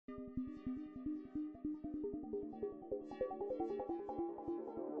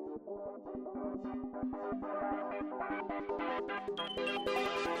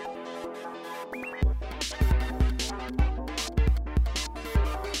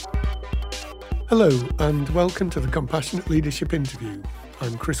Hello and welcome to the Compassionate Leadership Interview.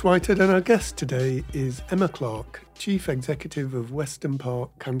 I'm Chris Whitehead and our guest today is Emma Clarke, Chief Executive of Weston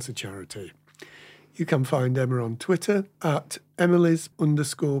Park Cancer Charity. You can find Emma on Twitter at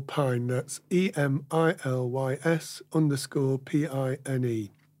Emilys_Pine, that's EMILYS_PINE.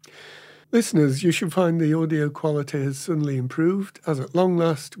 Listeners, you should find the audio quality has suddenly improved, as at long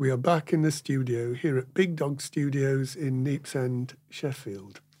last we are back in the studio here at Big Dog Studios in Neepsend,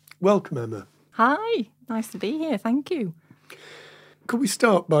 Sheffield. Welcome, Emma. Hi, nice to be here, thank you. Could we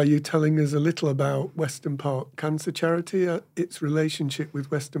start by you telling us a little about Weston Park Cancer Charity, its relationship with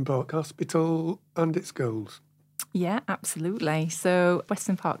Weston Park Hospital and its goals? Yeah, absolutely. So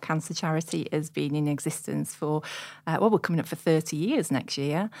Weston Park Cancer Charity has been in existence for, we're coming up for 30 years next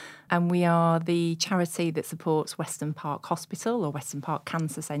year. And we are the charity that supports Weston Park Hospital, or Weston Park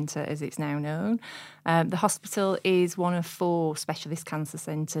Cancer Centre as it's now known. The hospital is one of 4 specialist cancer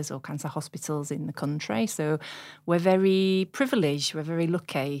centres or cancer hospitals in the country. So we're very privileged, we're very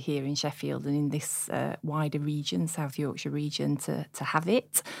lucky here in Sheffield and in this wider region, South Yorkshire region, to have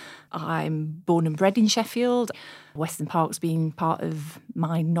it. I'm born and bred in Sheffield. Weston Park's been part of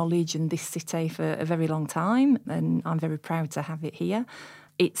my knowledge and this city for a very long time, and I'm very proud to have it here.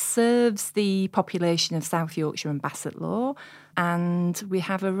 It serves the population of South Yorkshire and Bassetlaw, and we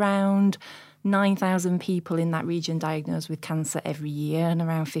have around 9,000 people in that region diagnosed with cancer every year and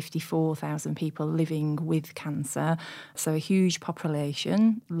around 54,000 people living with cancer. So a huge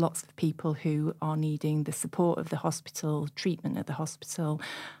population, lots of people who are needing the support of the hospital, treatment at the hospital.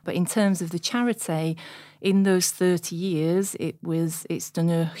 But in terms of the charity, in those 30 years, it's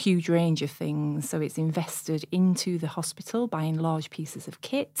done a huge range of things. So it's invested into the hospital, buying large pieces of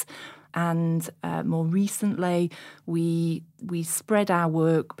kit. And more recently, we spread our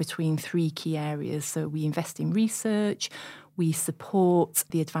work between 3 key areas. So we invest in research, we support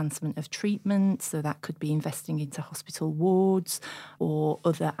the advancement of treatment, so that could be investing into hospital wards or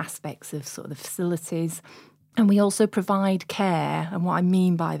other aspects of sort of the facilities. And we also provide care, and what I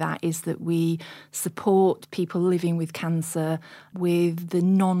mean by that is that we support people living with cancer with the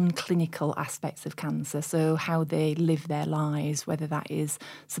non-clinical aspects of cancer, so how they live their lives, whether that is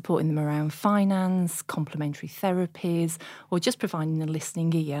supporting them around finance, complementary therapies, or just providing a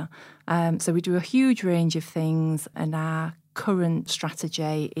listening ear. So we do a huge range of things, and our current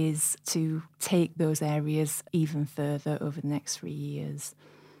strategy is to take those areas even further over the next 3 years.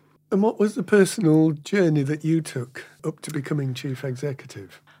 And what was the personal journey that you took up to becoming Chief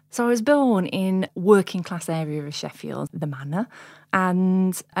Executive? So I was born in working class area of Sheffield, the Manor,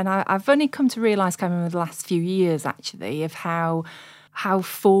 and I've only come to realise kind of over the last few years actually of how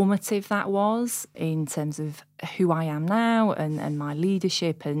formative that was in terms of who I am now and my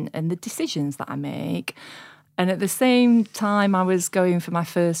leadership and the decisions that I make. And at the same time I was going for my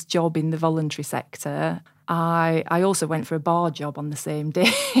first job in the voluntary sector, I also went for a bar job on the same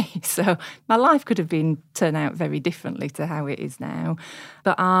day. So my life could have turned out very differently to how it is now.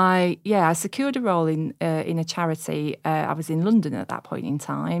 But I secured a role in a charity. I was in London at that point in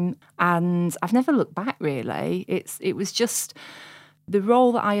time, and I've never looked back really. It was just the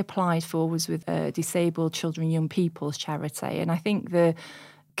role that I applied for was with a disabled children and young people's charity, and I think the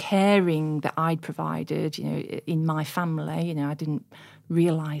caring that I'd provided, in my family, I didn't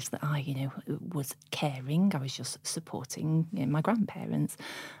realise that I, was caring. I was just supporting my grandparents.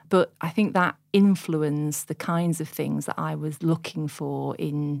 But I think that influenced the kinds of things that I was looking for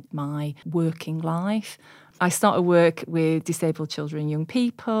in my working life. I started work with disabled children and young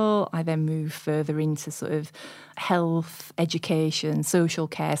people. I then moved further into sort of health, education, social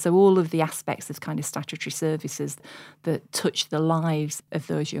care. So all of the aspects of kind of statutory services that touch the lives of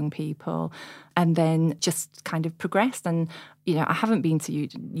those young people. And then just kind of progressed. And, I haven't been to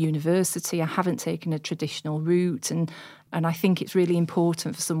university. I haven't taken a traditional route. And I think it's really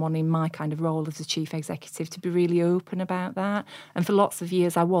important for someone in my kind of role as a chief executive to be really open about that. And for lots of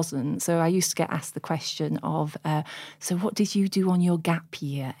years I wasn't. So I used to get asked the question of, so what did you do on your gap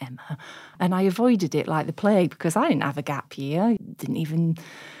year, Emma? And I avoided it like the plague because I didn't have a gap year. I didn't even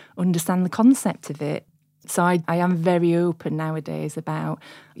understand the concept of it. So I am very open nowadays about,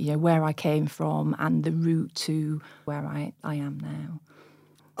 where I came from and the route to where I am now.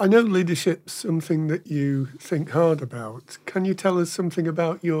 I know leadership's something that you think hard about. Can you tell us something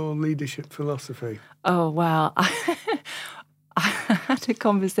about your leadership philosophy? Oh, well, I had had a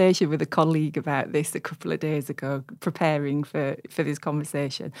conversation with a colleague about this a couple of days ago, preparing for this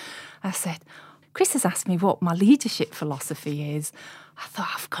conversation. I said, Chris has asked me what my leadership philosophy is. I thought,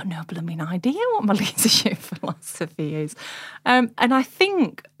 I've got no blooming idea what my leadership philosophy is. And I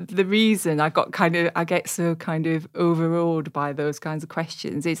think the reason I get so kind of overawed by those kinds of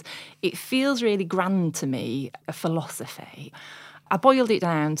questions is it feels really grand to me, a philosophy. I boiled it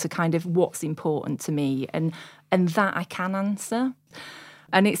down to kind of what's important to me, and that I can answer.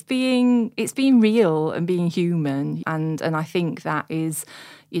 And it's being real and being human. And I think that is,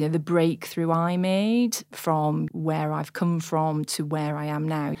 the breakthrough I made from where I've come from to where I am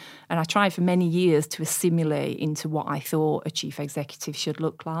now. And I tried for many years to assimilate into what I thought a chief executive should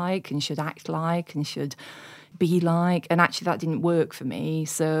look like and should act like and should be like. And actually that didn't work for me.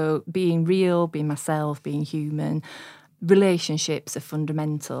 So being real, being myself, being human, relationships are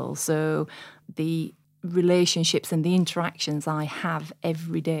fundamental. So the relationships and the interactions I have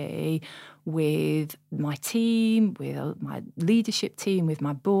every day with my team, with my leadership team, with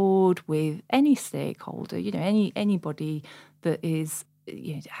my board, with any stakeholder, anybody that is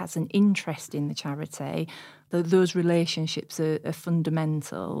has an interest in the charity, those relationships are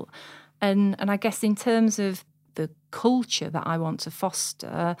fundamental. And I guess in terms of the culture that I want to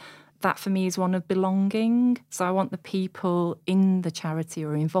foster, that for me is one of belonging. So I want the people in the charity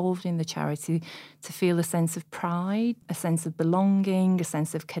or involved in the charity to feel a sense of pride, a sense of belonging, a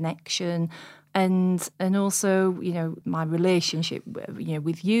sense of connection, and also, my relationship,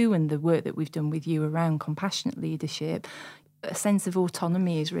 with you and the work that we've done with you around compassionate leadership. A sense of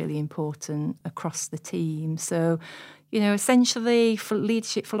autonomy is really important across the team. So, essentially, for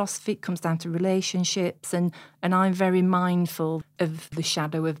leadership philosophy, it comes down to relationships, and I'm very mindful of the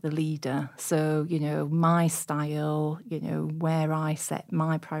shadow of the leader. So, my style, where I set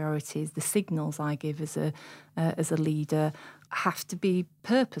my priorities, the signals I give as a leader have to be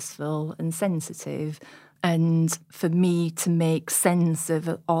purposeful and sensitive. And for me to make sense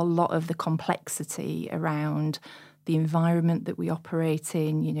of a lot of the complexity around the environment that we operate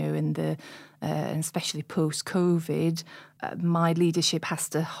in, and especially post-COVID, my leadership has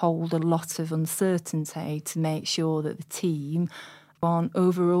to hold a lot of uncertainty to make sure that the team aren't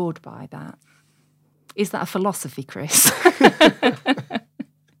overawed by that. Is that a philosophy, Chris?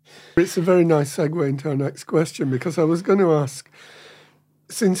 It's a very nice segue into our next question, because I was going to ask,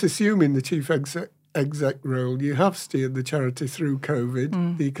 since assuming the chief exec role, you have steered the charity through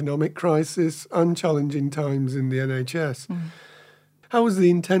COVID, the economic crisis, and challenging times in the NHS. How has the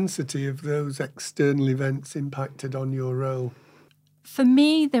intensity of those external events impacted on your role? For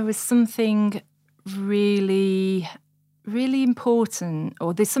me, there was something really, really important,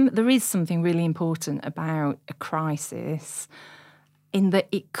 or there is something really important about a crisis, in that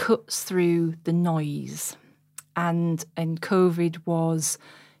it cuts through the noise, and COVID was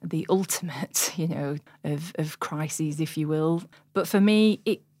the ultimate, of crises, if you will. But for me,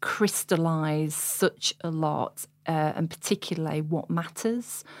 it crystallised such a lot, and particularly what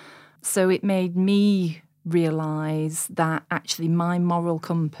matters. So it made me realise that actually my moral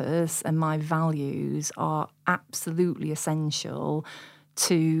compass and my values are absolutely essential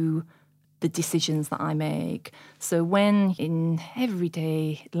to the decisions that I make. So when in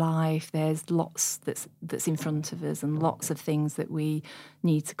everyday life there's lots that's in front of us and lots of things that we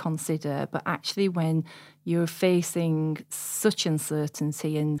need to consider, but actually when you're facing such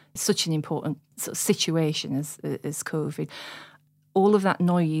uncertainty and such an important sort of situation as COVID, all of that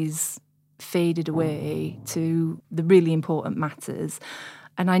noise faded away to the really important matters.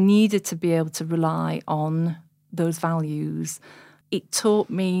 And I needed to be able to rely on those values. It taught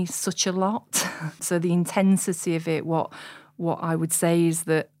me such a lot. So the intensity of it, what I would say is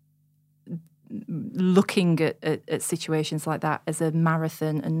that looking at situations like that as a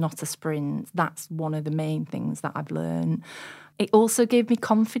marathon and not a sprint, that's one of the main things that I've learned. It also gave me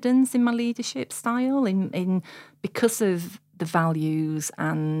confidence in my leadership style, in because of the values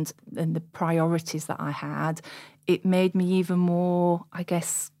and the priorities that I had. It made me even more, I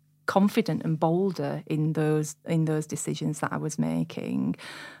guess, confident and bolder in those decisions that I was making.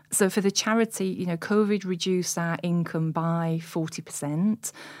 So for the charity, COVID reduced our income by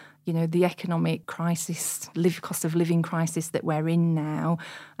 40%. The economic crisis, cost of living crisis that we're in now,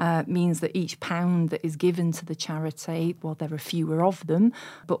 means that each pound that is given to the charity, well, there are fewer of them,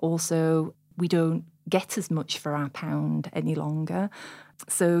 but also we don't get as much for our pound any longer.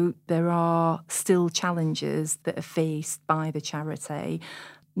 So there are still challenges that are faced by the charity,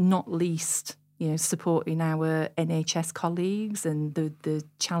 not least, supporting our NHS colleagues and the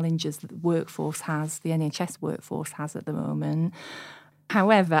challenges that the NHS workforce has at the moment.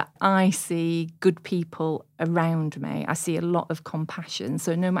 However, I see good people around me. I see a lot of compassion.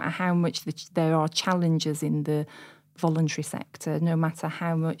 So no matter how much there are challenges in the voluntary sector, no matter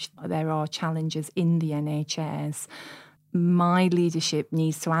how much there are challenges in the NHS, my leadership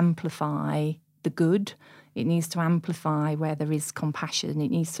needs to amplify the good. It needs to amplify where there is compassion.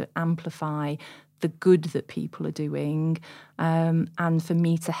 It needs to amplify the good that people are doing, and for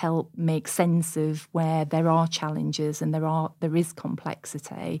me to help make sense of where there are challenges and there is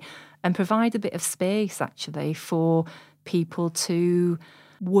complexity, and provide a bit of space actually for people to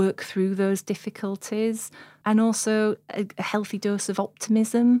work through those difficulties, and also a healthy dose of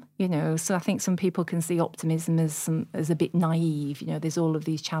optimism, So I think some people can see optimism as a bit naive. There's all of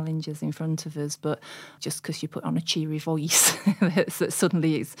these challenges in front of us, but just because you put on a cheery voice,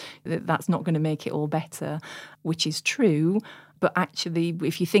 suddenly that's not going to make it all better, which is true. But actually,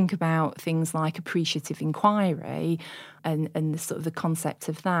 if you think about things like appreciative inquiry and the sort of the concept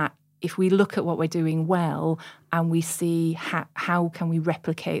of that, if we look at what we're doing well and we see how can we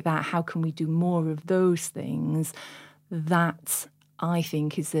replicate that, how can we do more of those things, that I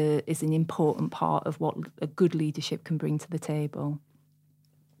think is an important part of what a good leadership can bring to the table.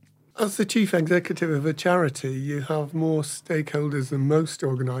 As the chief executive of a charity, you have more stakeholders than most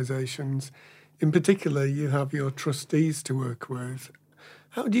organisations. In particular, you have your trustees to work with.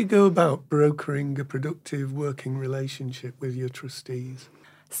 How do you go about brokering a productive working relationship with your trustees?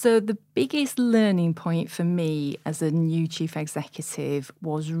 So the biggest learning point for me as a new chief executive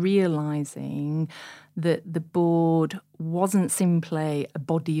was realising that the board wasn't simply a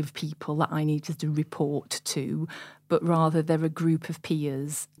body of people that I needed to report to, but rather they're a group of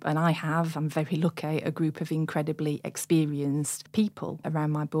peers. And I'm very lucky, a group of incredibly experienced people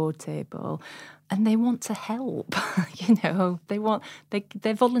around my board table. And they want to help,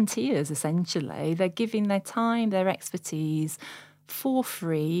 they're volunteers essentially. They're giving their time, their expertise for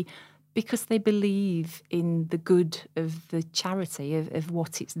free because they believe in the good of the charity, of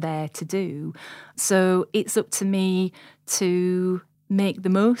what it's there to do. So it's up to me to make the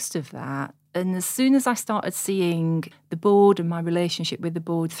most of that. And as soon as I started seeing the board and my relationship with the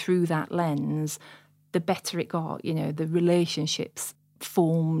board through that lens, the better it got. The relationships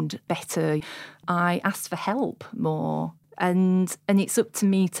formed better. I asked for help more. And it's up to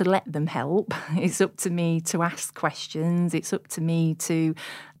me to let them help. It's up to me to ask questions. It's up to me to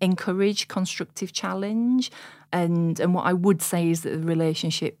encourage constructive challenge. And what I would say is that the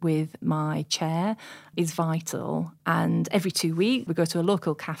relationship with my chair is vital. And every 2 weeks, we go to a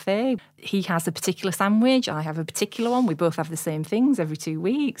local cafe. He has a particular sandwich. I have a particular one. We both have the same things every 2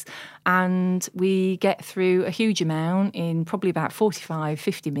 weeks. And we get through a huge amount in probably about 45,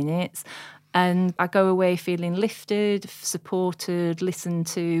 50 minutes. And I go away feeling lifted, supported, listened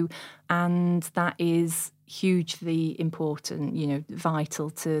to, and that is hugely important, vital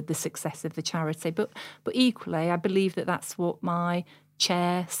to the success of the charity. But equally, I believe that that's what my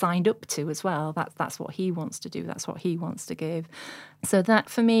chair signed up to as well. That's what he wants to do. That's what he wants to give. So that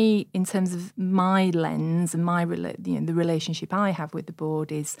for me, in terms of my lens and the relationship I have with the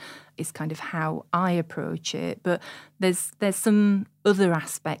board is kind of how I approach it. But there's some other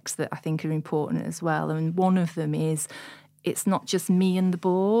aspects that I think are important as well. And one of them is it's not just me and the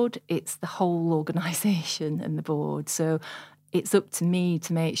board, it's the whole organisation and the board. So it's up to me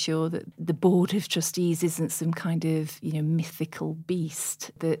to make sure that the board of trustees isn't some kind of, mythical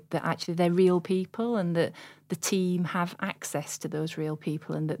beast, that actually they're real people and that the team have access to those real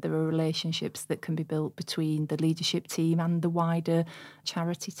people and that there are relationships that can be built between the leadership team and the wider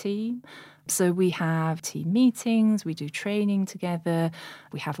charity team. So we have team meetings, we do training together,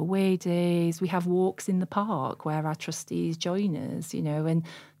 we have away days, we have walks in the park where our trustees join us, and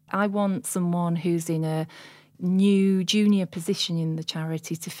I want someone who's in a new junior position in the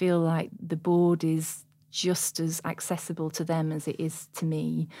charity to feel like the board is just as accessible to them as it is to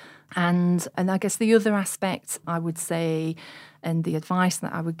me. And I guess the other aspect I would say, and the advice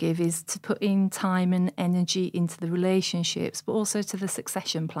that I would give, is to put in time and energy into the relationships, but also to the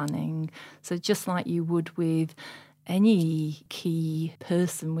succession planning. So just like you would with any key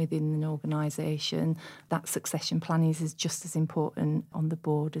person within an organisation, that succession planning is just as important on the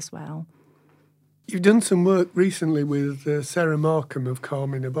board as well. You've done some work recently with Sarah Markham of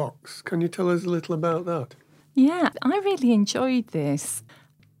Calm in a Box. Can you tell us a little about that? Yeah, I really enjoyed this.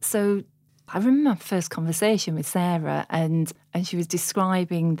 So I remember my first conversation with Sarah and she was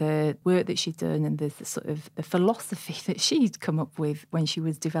describing the work that she'd done and the sort of the philosophy that she'd come up with when she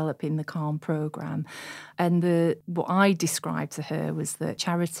was developing the Calm programme. And what I described to her was that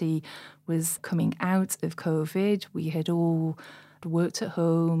charity was coming out of COVID. We had all worked at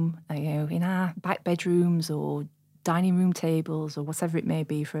home, in our back bedrooms or dining room tables or whatever it may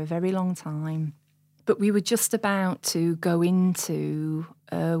be for a very long time. But we were just about to go into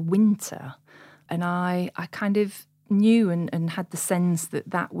winter, and I kind of knew and had the sense that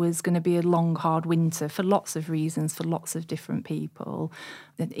that was going to be a long, hard winter for lots of reasons, for lots of different people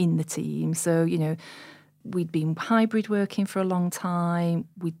in the team. So, we'd been hybrid working for a long time.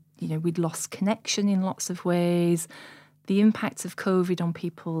 We'd lost connection in lots of ways. The impact of COVID on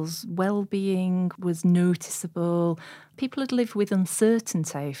people's well-being was noticeable. People had lived with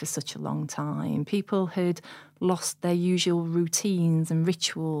uncertainty for such a long time. People had lost their usual routines and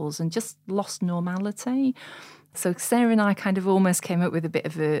rituals and just lost normality. So Sarah and I kind of almost came up with a bit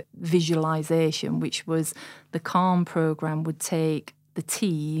of a visualisation, which was the Calm programme would take the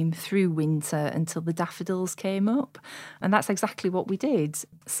team through winter until the daffodils came up. And that's exactly what we did.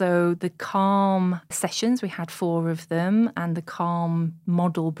 So the Calm sessions, we had 4 of them, and the Calm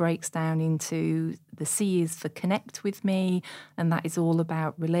model breaks down into the C is for connect with me, and that is all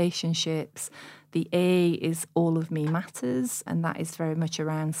about relationships. The A is all of me matters, and that is very much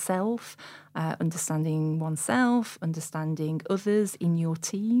around self, understanding oneself, understanding others in your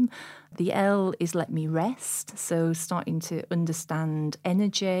team. The L is let me rest, so starting to understand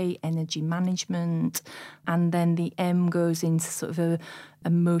energy management. And then the M goes into sort of a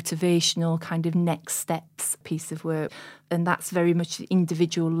motivational kind of next steps piece of work. And that's very much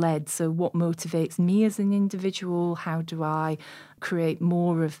individual led. So what motivates me as an individual? How do I create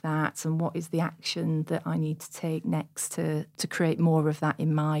more of that? And what is the action that I need to take next to create more of that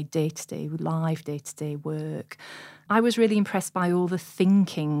in my day-to-day life, day-to-day work? I was really impressed by all the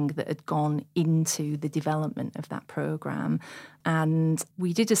thinking that had gone into the development of that programme. And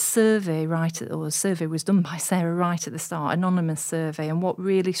we did a survey a survey was done by Sarah right at the start, anonymous survey. And what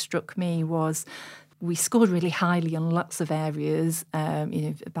really struck me was we scored really highly on lots of areas,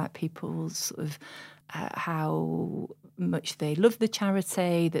 about people's sort of how much they love the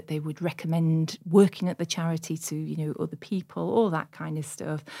charity, that they would recommend working at the charity to, other people, all that kind of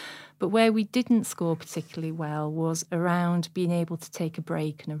stuff. But where we didn't score particularly well was around being able to take a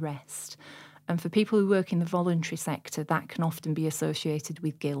break and a rest. And for people who work in the voluntary sector, that can often be associated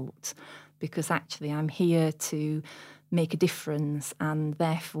with guilt, because actually I'm here to make a difference, and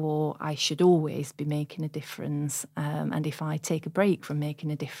therefore I should always be making a difference. And if I take a break from making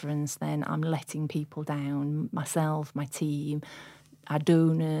a difference, then I'm letting people down, myself, my team, our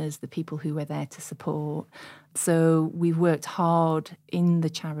donors, the people who are there to support. So we've worked hard in the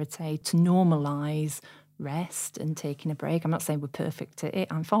charity to normalise rest and taking a break. I'm not saying we're perfect at it.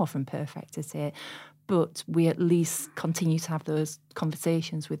 I'm far from perfect at it. But we at least continue to have those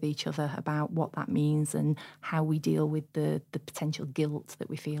conversations with each other about what that means and how we deal with the potential guilt that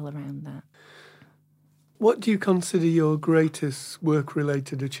we feel around that. What do you consider your greatest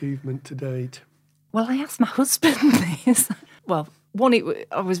work-related achievement to date? Well, I asked my husband this. Well,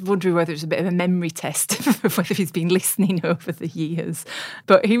 I was wondering whether it was a bit of a memory test, whether he's been listening over the years.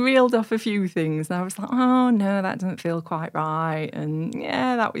 But he reeled off a few things, and I was like, oh, no, that doesn't feel quite right. And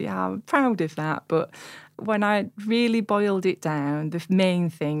yeah, I'm proud of that. But when I really boiled it down, the main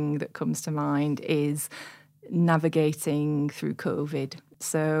thing that comes to mind is navigating through COVID.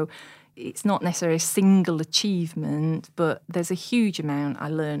 So it's not necessarily a single achievement, but there's a huge amount I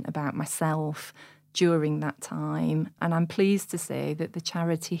learned about myself during that time. And I'm pleased to say that the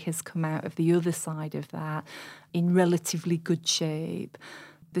charity has come out of the other side of that in relatively good shape.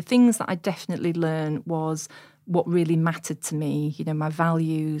 The things that I definitely learned was what really mattered to me, my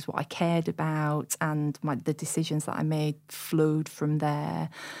values, what I cared about, and the decisions that I made flowed from there.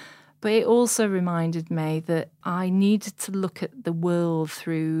 But it also reminded me that I needed to look at the world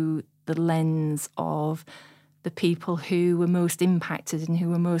through the lens of the people who were most impacted and who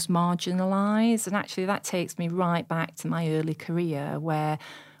were most marginalised. And actually that takes me right back to my early career, where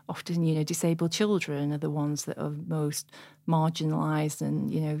often, disabled children are the ones that are most marginalised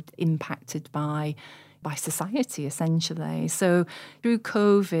and, impacted by society, essentially. So through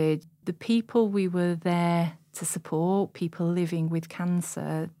COVID, the people we were there to support, people living with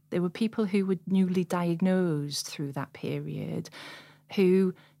cancer, there were people who were newly diagnosed through that period,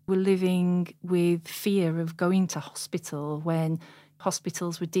 who were living with fear of going to hospital when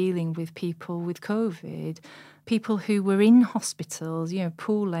hospitals were dealing with people with COVID, people who were in hospitals,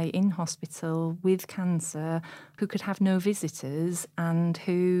 poorly in hospital with cancer, who could have no visitors and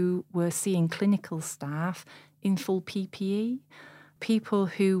who were seeing clinical staff in full PPE, people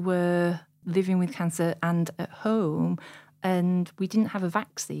who were living with cancer and at home, and we didn't have a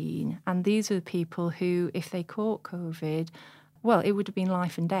vaccine. And these are the people who, if they caught COVID, well, it would have been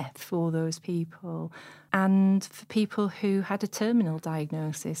life and death for those people. And for people who had a terminal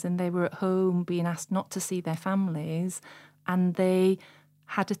diagnosis and they were at home being asked not to see their families, and they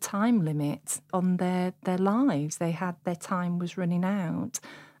had a time limit on their lives. They had, their time was running out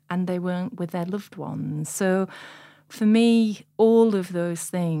and they weren't with their loved ones. So for me, all of those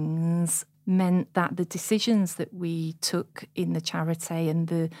things meant that the decisions that we took in the charity and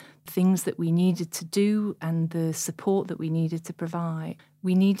the things that we needed to do and the support that we needed to provide,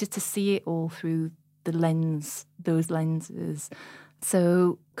 we needed to see it all through the lens, those lenses.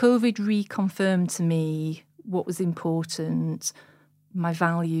 So COVID reconfirmed to me what was important, my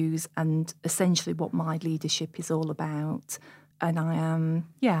values, and essentially what my leadership is all about. And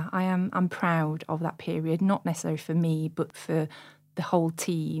I'm proud of that period, not necessarily for me, but for the whole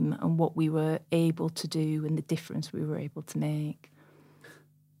team and what we were able to do and the difference we were able to make.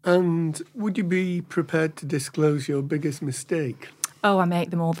 And would you be prepared to disclose your biggest mistake? Oh, I make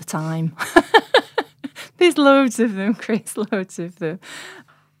them all the time. There's loads of them, Chris, loads of them.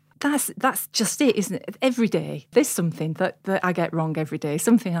 That's just it, isn't it? Every day, there's something that I get wrong every day.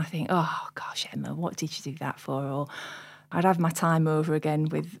 Something I think, oh, gosh, Emma, what did you do that for? Or I'd have my time over again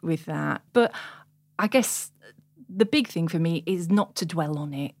with that. But I guess the big thing for me is not to dwell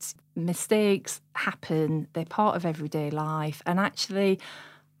on it. Mistakes happen. They're part of everyday life. And actually,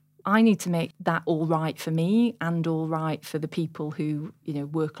 I need to make that all right for me and all right for the people who,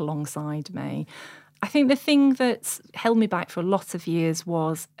 work alongside me. I think the thing that's held me back for a lot of years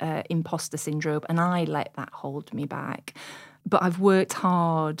was imposter syndrome, and I let that hold me back. But I've worked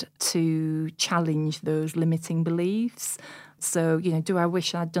hard to challenge those limiting beliefs. So, do I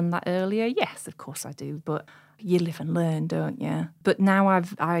wish I'd done that earlier? Yes, of course I do. But you live and learn, don't you? But now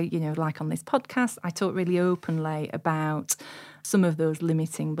like on this podcast, I talk really openly about some of those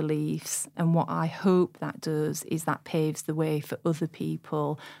limiting beliefs. And what I hope that does is that paves the way for other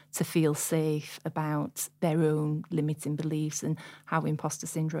people to feel safe about their own limiting beliefs and how imposter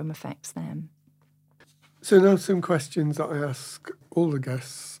syndrome affects them. So now some questions that I ask all the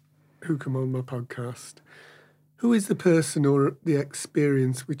guests who come on my podcast. Who is the person or the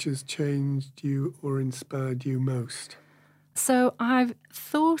experience which has changed you or inspired you most? So I've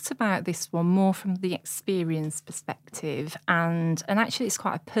thought about this one more from the experience perspective, and actually it's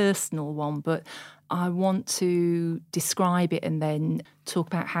quite a personal one, but I want to describe it and then talk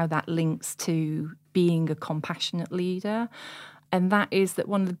about how that links to being a compassionate leader. And that is that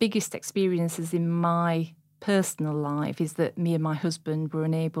one of the biggest experiences in my personal life is that me and my husband were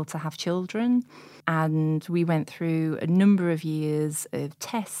unable to have children, and we went through a number of years of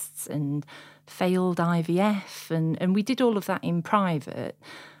tests and failed IVF, and we did all of that in private,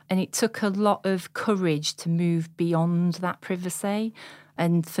 and it took a lot of courage to move beyond that privacy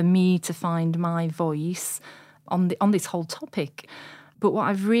and for me to find my voice on this whole topic. But what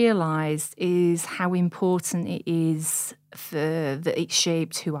I've realised is how important it is that it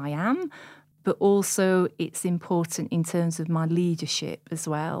shaped who I am, but also it's important in terms of my leadership as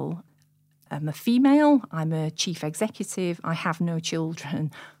well. I'm a female, I'm a chief executive, I have no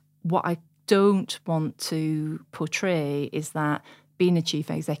children. What I don't want to portray is that being a chief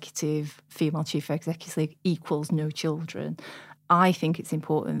executive, female chief executive, equals no children. I think it's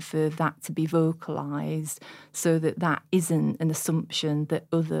important for that to be vocalised so that isn't an assumption that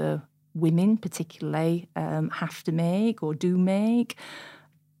other women particularly have to make or do make.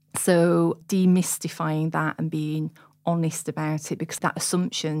 So demystifying that and being honest about it, because that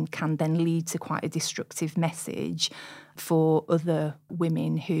assumption can then lead to quite a destructive message for other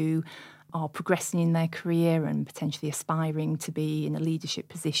women who are progressing in their career and potentially aspiring to be in a leadership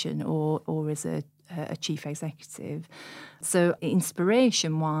position or as a chief executive. So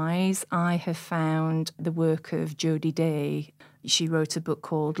inspiration-wise, I have found the work of Jodie Day. She wrote a book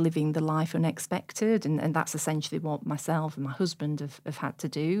called Living the Life Unexpected, and that's essentially what myself and my husband have had to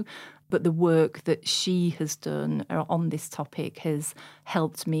do. But the work that she has done on this topic has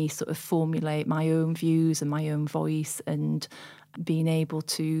helped me sort of formulate my own views and my own voice, and being able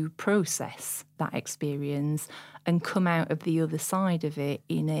to process that experience and come out of the other side of it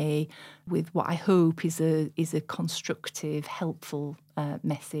with what I hope is a constructive, helpful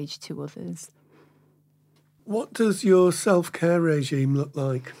message to others. What does your self-care regime look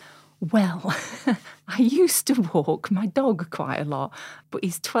like? Well, I used to walk my dog quite a lot, but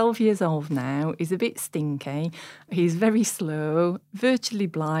he's 12 years old now. He's a bit stinky. He's very slow, virtually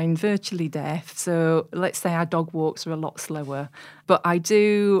blind, virtually deaf. So let's say our dog walks are a lot slower. But I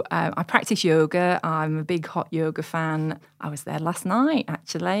practice yoga. I'm a big hot yoga fan. I was there last night,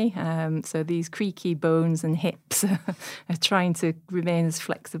 actually. So these creaky bones and hips are trying to remain as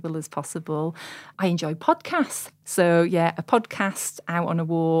flexible as possible. I enjoy podcasts. So, yeah, a podcast out on a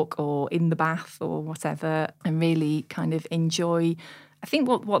walk or in the bath or whatever, and really kind of enjoy. I think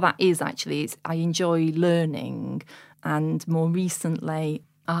what that is actually is I enjoy learning. And more recently,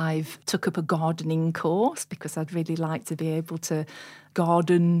 I've took up a gardening course because I'd really like to be able to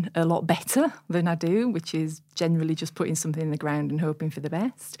garden a lot better than I do, which is generally just putting something in the ground and hoping for the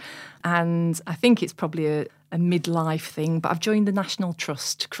best. And I think it's probably a midlife thing, but I've joined the National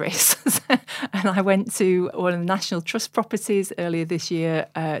Trust, Chris. And I went to one of the National Trust properties earlier this year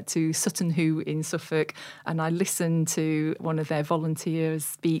to Sutton Hoo in Suffolk, and I listened to one of their volunteers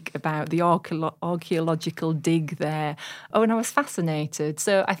speak about the archaeological dig there. Oh, and I was fascinated.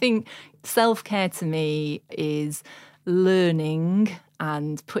 So I think self-care to me is learning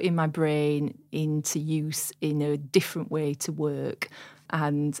and putting my brain into use in a different way to work.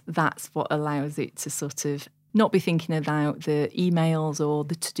 And that's what allows it to sort of not be thinking about the emails or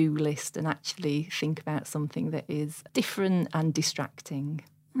the to-do list and actually think about something that is different and distracting.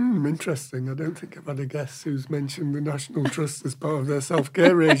 Interesting. I don't think I've had a guest who's mentioned the National Trust as part of their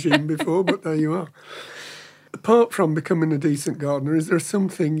self-care regime before, but there you are. Apart from becoming a decent gardener, is there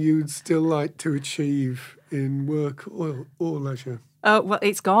something you'd still like to achieve in work or leisure? Well,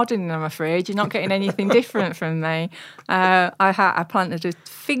 it's gardening, I'm afraid. You're not getting anything different from me. I planted a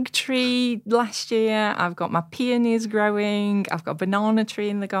fig tree last year. I've got my peonies growing. I've got a banana tree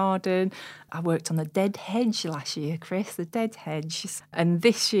in the garden. I worked on the dead hedge last year, Chris, the dead hedge. And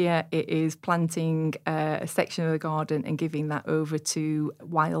this year it is planting a section of the garden and giving that over to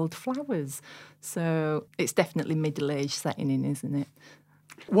wildflowers. So it's definitely middle-age setting in, isn't it?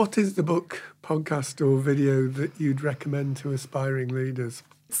 What is the book, podcast or video that you'd recommend to aspiring leaders?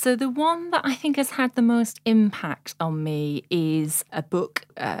 So the one that I think has had the most impact on me is a book,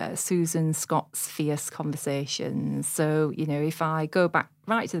 Susan Scott's Fierce Conversations. So, if I go back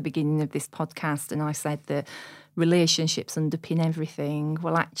right to the beginning of this podcast and I said that relationships underpin everything,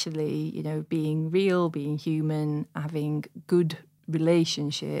 well, actually, being real, being human, having good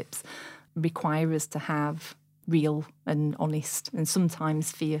relationships require us to have real and honest and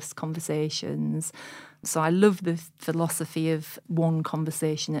sometimes fierce conversations. So I love the philosophy of one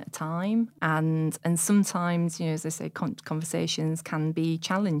conversation at a time. And sometimes, as I say, conversations can be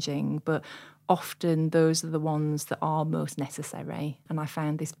challenging, but often those are the ones that are most necessary. And I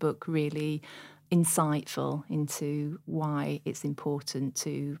found this book really insightful into why it's important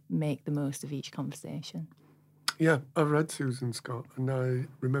to make the most of each conversation. Yeah, I've read Susan Scott, and I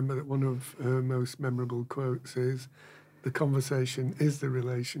remember that one of her most memorable quotes is, "The conversation is the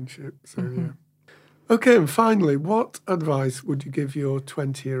relationship." So, yeah. Okay, and finally, what advice would you give your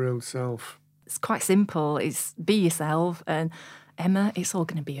 20-year-old self? It's quite simple. It's be yourself, and Emma, it's all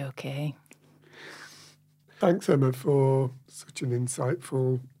going to be okay. Thanks, Emma, for such an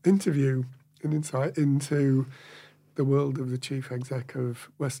insightful interview, an insight into the world of the Chief Exec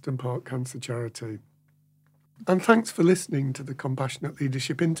of Weston Park Cancer Charity. And thanks for listening to the Compassionate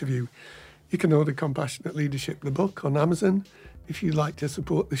Leadership interview. You can order Compassionate Leadership, the book, on Amazon. If you'd like to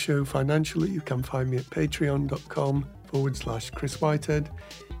support the show financially, you can find me at patreon.com/Chris Whitehead.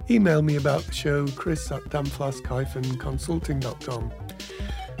 Email me about the show, chris@damflask-consulting.com.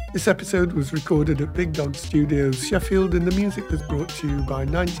 This episode was recorded at Big Dog Studios, Sheffield, and the music was brought to you by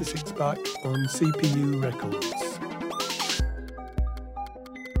 96 Back on CPU Records.